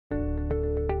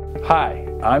Hi,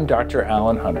 I'm Dr.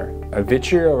 Alan Hunter, a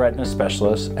vitreoretina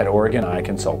specialist at Oregon Eye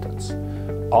Consultants.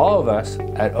 All of us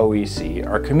at OEC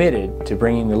are committed to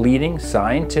bringing the leading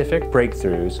scientific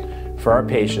breakthroughs for our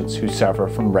patients who suffer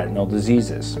from retinal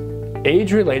diseases.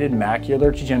 Age-related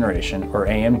macular degeneration, or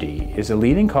AMD, is a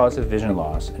leading cause of vision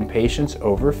loss in patients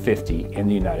over 50 in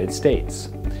the United States.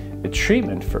 The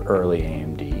treatment for early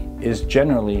AMD is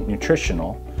generally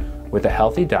nutritional, with a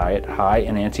healthy diet high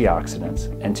in antioxidants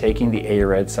and taking the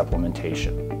ARED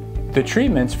supplementation. The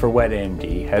treatments for wet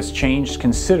AMD has changed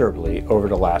considerably over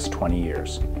the last 20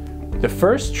 years. The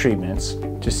first treatments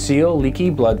to seal leaky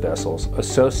blood vessels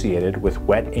associated with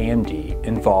wet AMD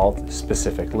involved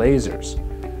specific lasers.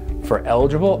 For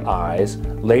eligible eyes,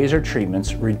 laser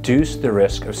treatments reduce the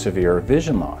risk of severe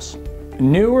vision loss.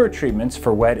 Newer treatments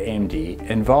for wet AMD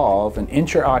involve an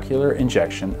intraocular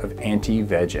injection of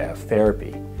anti-VEGF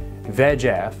therapy.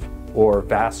 VEGF, or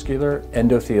vascular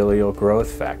endothelial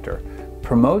growth factor,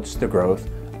 promotes the growth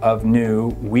of new,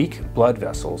 weak blood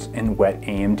vessels in wet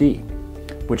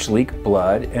AMD, which leak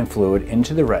blood and fluid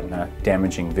into the retina,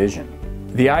 damaging vision.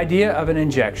 The idea of an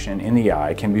injection in the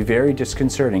eye can be very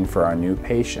disconcerting for our new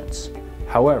patients.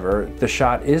 However, the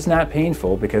shot is not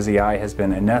painful because the eye has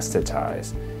been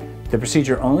anesthetized. The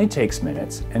procedure only takes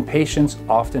minutes, and patients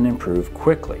often improve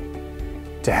quickly.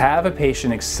 To have a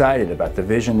patient excited about the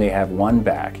vision they have won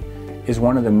back is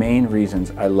one of the main reasons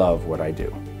I love what I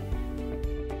do.